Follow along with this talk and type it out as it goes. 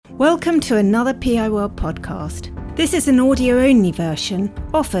Welcome to another PI World podcast. This is an audio-only version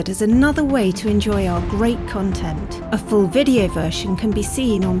offered as another way to enjoy our great content. A full video version can be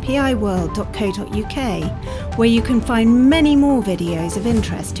seen on piworld.co.uk, where you can find many more videos of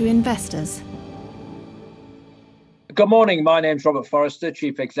interest to investors. Good morning, my name's Robert Forrester,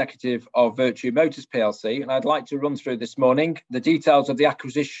 Chief Executive of Vertu Motors plc, and I'd like to run through this morning the details of the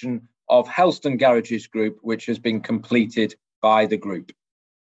acquisition of Helston Garages Group, which has been completed by the group.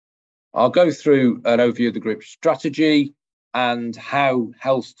 I'll go through an overview of the group's strategy and how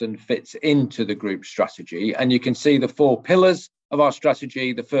Helston fits into the group strategy. And you can see the four pillars of our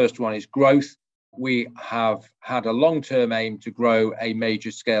strategy. The first one is growth. We have had a long-term aim to grow a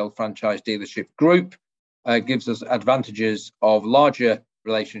major scale franchise dealership group. It gives us advantages of larger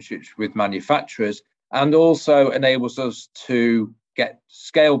relationships with manufacturers and also enables us to get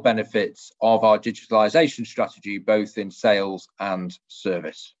scale benefits of our digitalization strategy, both in sales and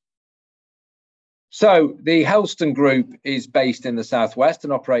service. So the Helston Group is based in the Southwest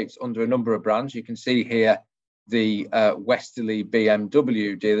and operates under a number of brands. You can see here the Westerly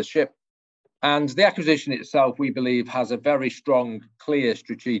BMW dealership. And the acquisition itself, we believe, has a very strong, clear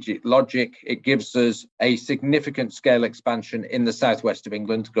strategic logic. It gives us a significant scale expansion in the southwest of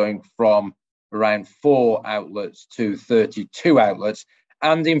England, going from around 4 outlets to 32 outlets,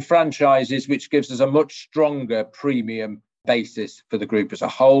 and in franchises, which gives us a much stronger premium basis for the group as a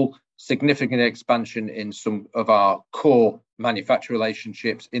whole. Significant expansion in some of our core manufacturer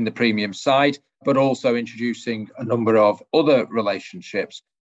relationships in the premium side, but also introducing a number of other relationships.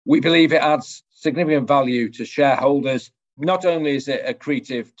 We believe it adds significant value to shareholders. Not only is it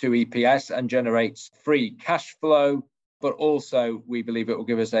accretive to EPS and generates free cash flow, but also we believe it will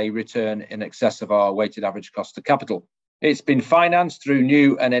give us a return in excess of our weighted average cost of capital. It's been financed through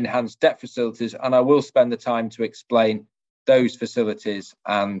new and enhanced debt facilities, and I will spend the time to explain those facilities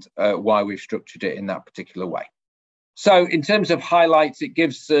and why we've structured it in that particular way. So in terms of highlights, it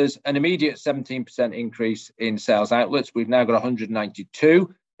gives us an immediate 17% increase in sales outlets. We've now got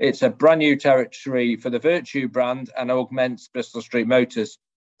 192. It's a brand new territory for the Vertu brand and augments Bristol Street Motors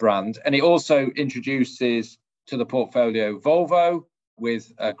brand. And it also introduces to the portfolio Volvo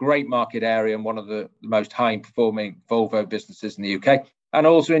with a great market area and one of the most high-performing Volvo businesses in the UK. And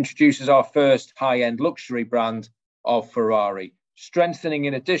also introduces our first high-end luxury brand of Ferrari, strengthening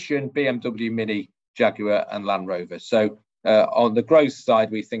in addition BMW, Mini, Jaguar and Land Rover. So on the growth side,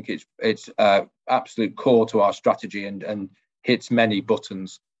 we think it's absolute core to our strategy and hits many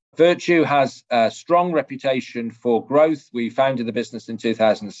buttons. Vertu has a strong reputation for growth. We founded the business in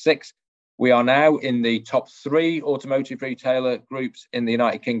 2006. We are now in the top 3 automotive retailer groups in the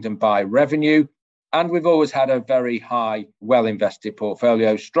United Kingdom by revenue. And we've always had a very high, well-invested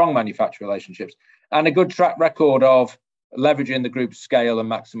portfolio, strong manufacturer relationships, and a good track record of leveraging the group's scale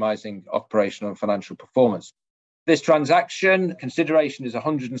and maximising operational and financial performance. This transaction consideration is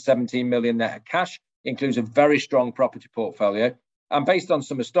 117 million net of cash, includes a very strong property portfolio, and based on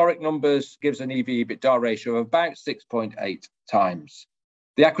some historic numbers, gives an EV/EBITDA ratio of about 6.8 times.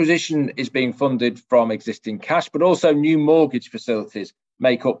 The acquisition is being funded from existing cash, but also new mortgage facilities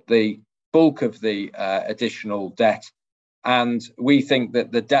make up the bulk of the additional debt. And we think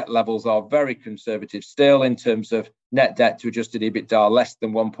that the debt levels are very conservative still in terms of net debt to adjusted EBITDA, less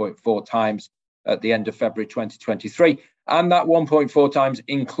than 1.4 times at the end of February 2023. And that 1.4 times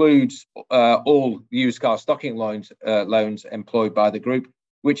includes all used car stocking loans employed by the group,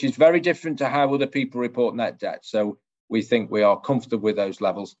 which is very different to how other people report net debt. So we think we are comfortable with those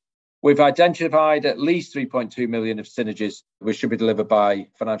levels. We've identified at least 3.2 million of synergies, which should be delivered by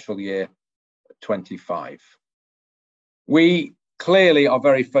financial year 25. We clearly are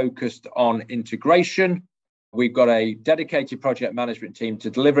very focused on integration. We've got a dedicated project management team to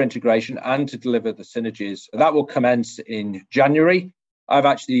deliver integration and to deliver the synergies. That will commence in January. I've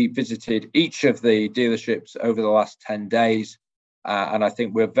actually visited each of the dealerships over the last 10 days, and I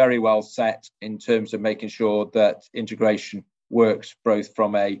think we're very well set in terms of making sure that integration works both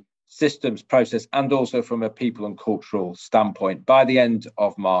from a systems process and also from a people and cultural standpoint. By the end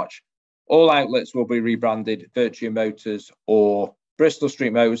of March, all outlets will be rebranded Vertu Motors or Bristol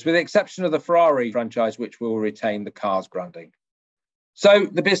Street Motors, with the exception of the Ferrari franchise, which will retain the Cars branding. So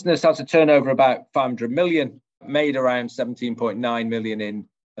the business has a turnover about 500 million, made around 17.9 million in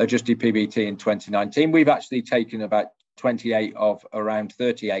adjusted PBT in 2019. We've actually taken about 28 of around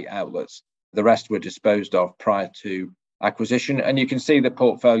 38 outlets. The rest were disposed of prior to acquisition. And you can see the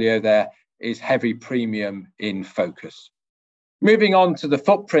portfolio there is heavy premium in focus. Moving on to the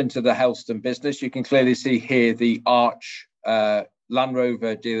footprint of the Helston business, you can clearly see here the Arch Land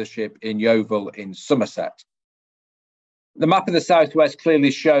Rover dealership in Yeovil in Somerset. The map of the Southwest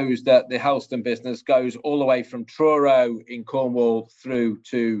clearly shows that the Helston business goes all the way from Truro in Cornwall through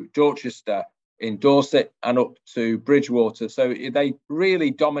to Dorchester in Dorset and up to Bridgewater. So they really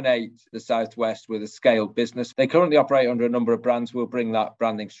dominate the Southwest with a scaled business. They currently operate under a number of brands. We'll bring that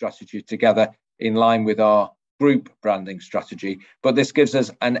branding strategy together in line with our group branding strategy. But this gives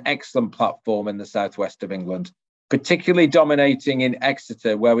us an excellent platform in the Southwest of England, particularly dominating in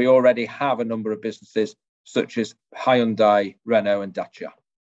Exeter, where we already have a number of businesses such as Hyundai, Renault and Dacia.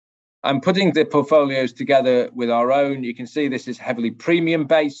 I'm putting the portfolios together with our own. You can see this is heavily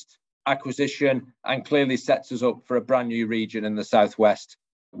premium-based acquisition and clearly sets us up for a brand new region in the Southwest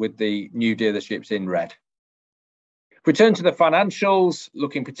with the new dealerships in red. If we turn to the financials,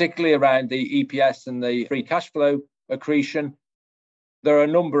 looking particularly around the EPS and the free cash flow accretion, there are a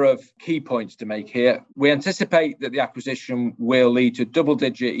number of key points to make here. We anticipate that the acquisition will lead to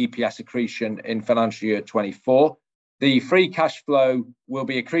double-digit EPS accretion in financial year 24. The free cash flow will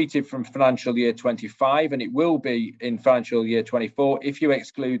be accretive from financial year 25, and it will be in financial year 24 if you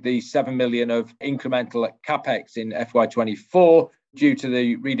exclude the 7 million of incremental capex in FY24 due to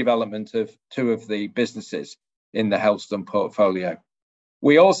the redevelopment of two of the businesses in the Helston portfolio.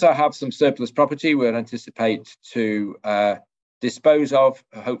 We also have some surplus property we'll anticipate to dispose of,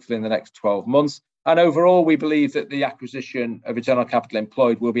 hopefully in the next 12 months. And overall, we believe that the acquisition of return on capital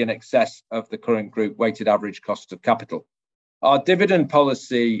employed will be in excess of the current group weighted average cost of capital. Our dividend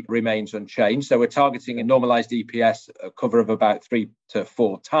policy remains unchanged. So we're targeting a normalised EPS cover of about 3 to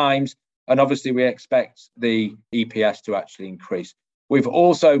 4 times. And obviously, we expect the EPS to actually increase. We've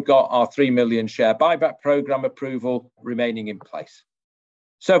also got our 3 million share buyback programme approval remaining in place.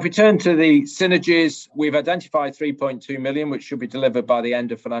 So if we turn to the synergies, we've identified 3.2 million, which should be delivered by the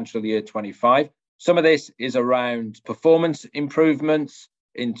end of financial year 25. Some of this is around performance improvements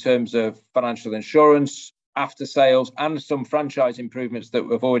in terms of financial insurance, after sales, and some franchise improvements that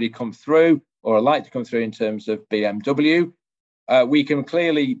have already come through or are likely to come through in terms of BMW. We can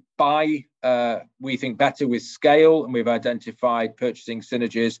clearly buy, we think, better with scale, and we've identified purchasing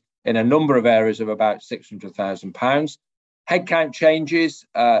synergies in a number of areas of about £600,000. Headcount changes,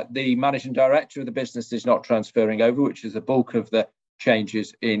 the managing director of the business is not transferring over, which is the bulk of the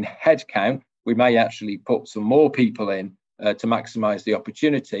changes in headcount. We may actually put some more people in to maximise the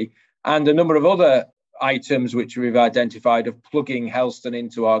opportunity. And a number of other items which we've identified of plugging Helston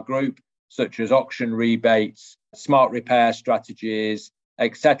into our group, such as auction rebates, smart repair strategies,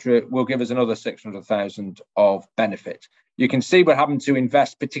 etc., will give us another 600,000 of benefit. You can see we're having to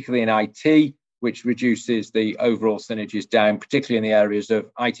invest particularly in IT, which reduces the overall synergies down, particularly in the areas of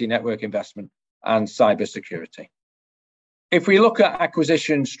IT network investment and cyber security. If we look at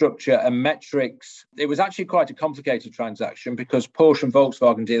acquisition structure and metrics, it was actually quite a complicated transaction because Porsche and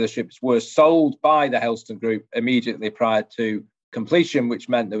Volkswagen dealerships were sold by the Helston Group immediately prior to completion, which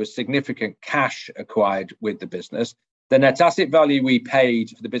meant there was significant cash acquired with the business. The net asset value we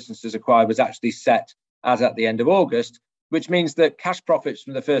paid for the businesses acquired was actually set as at the end of August, which means that cash profits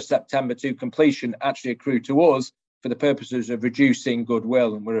from the 1st September to completion actually accrue to us for the purposes of reducing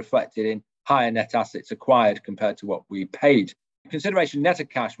goodwill and were reflected in higher net assets acquired compared to what we paid. Consideration net of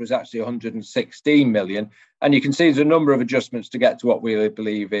cash was actually 116 million. And you can see there's a number of adjustments to get to what we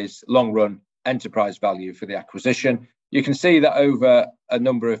believe is long-run enterprise value for the acquisition. You can see that over a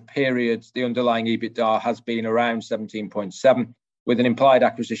number of periods, the underlying EBITDA has been around 17.7, with an implied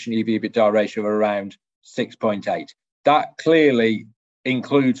acquisition EV/EBITDA ratio of around 6.8. That clearly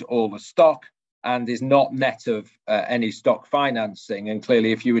includes all the stock and is not net of any stock financing. And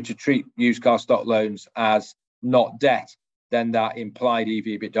clearly, if you were to treat used car stock loans as not debt, then that implied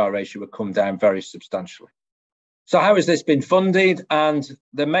EV/EBITDA ratio would come down very substantially. So how has this been funded? And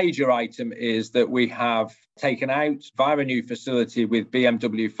the major item is that we have taken out, via a new facility with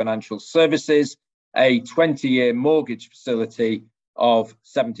BMW Financial Services, a 20-year mortgage facility of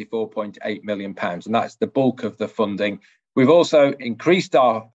 £74.8 million. And that's the bulk of the funding. We've also increased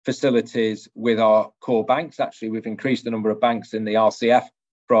our facilities with our core banks. Actually, we've increased the number of banks in the RCF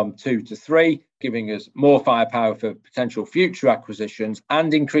from 2 to 3, giving us more firepower for potential future acquisitions,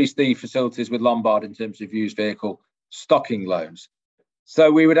 and increased the facilities with Lombard in terms of used vehicle stocking loans.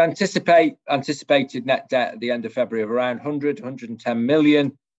 So we would anticipated net debt at the end of February of around 110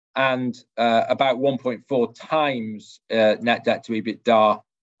 million and about 1.4 times net debt to EBITDA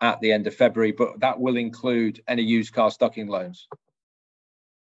at the end of February, but that will include any used car stocking loans.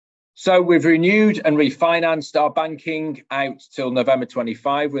 So we've renewed and refinanced our banking out till November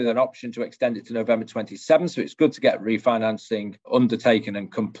 25 with an option to extend it to November 27. So it's good to get refinancing undertaken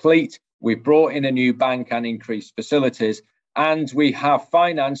and complete. We've brought in a new bank and increased facilities, and we have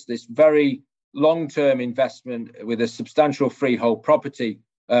financed this very long-term investment with a substantial freehold property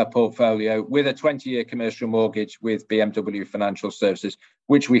portfolio with a 20-year commercial mortgage with BMW Financial Services,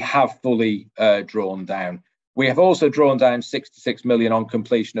 which we have fully drawn down. We have also drawn down 66 million on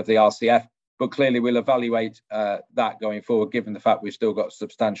completion of the RCF, but clearly we'll evaluate that going forward, given the fact we've still got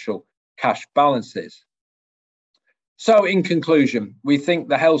substantial cash balances. So in conclusion, we think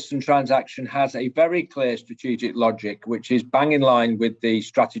the Helston transaction has a very clear strategic logic, which is bang in line with the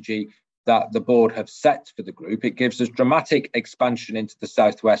strategy that the board have set for the group. It gives us dramatic expansion into the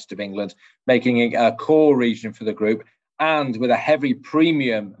southwest of England, making it a core region for the group, and with a heavy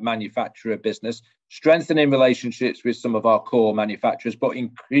premium manufacturer business, strengthening relationships with some of our core manufacturers, but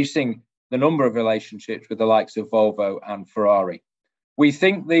increasing the number of relationships with the likes of Volvo and Ferrari. We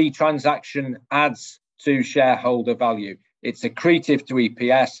think the transaction adds to shareholder value. It's accretive to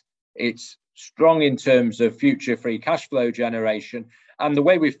EPS. It's strong in terms of future free cash flow generation. And the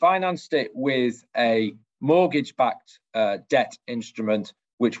way we financed it with a mortgage-backed debt instrument,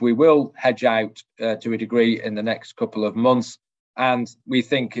 which we will hedge out to a degree in the next couple of months. And we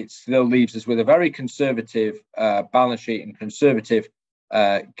think it still leaves us with a very conservative balance sheet and conservative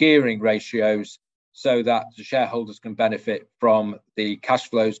gearing ratios, so that the shareholders can benefit from the cash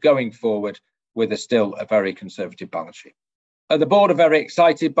flows going forward with still a very conservative balance sheet. The board are very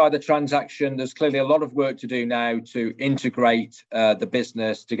excited by the transaction. There's clearly a lot of work to do now to integrate the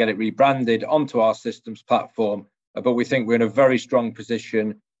business, to get it rebranded onto our systems platform, but we think we're in a very strong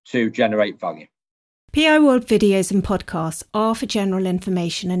position to generate value. PI World videos and podcasts are for general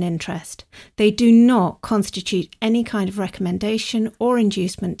information and interest. They do not constitute any kind of recommendation or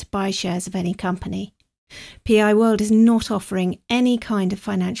inducement to buy shares of any company. PI World is not offering any kind of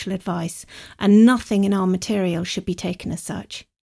financial advice, and nothing in our material should be taken as such.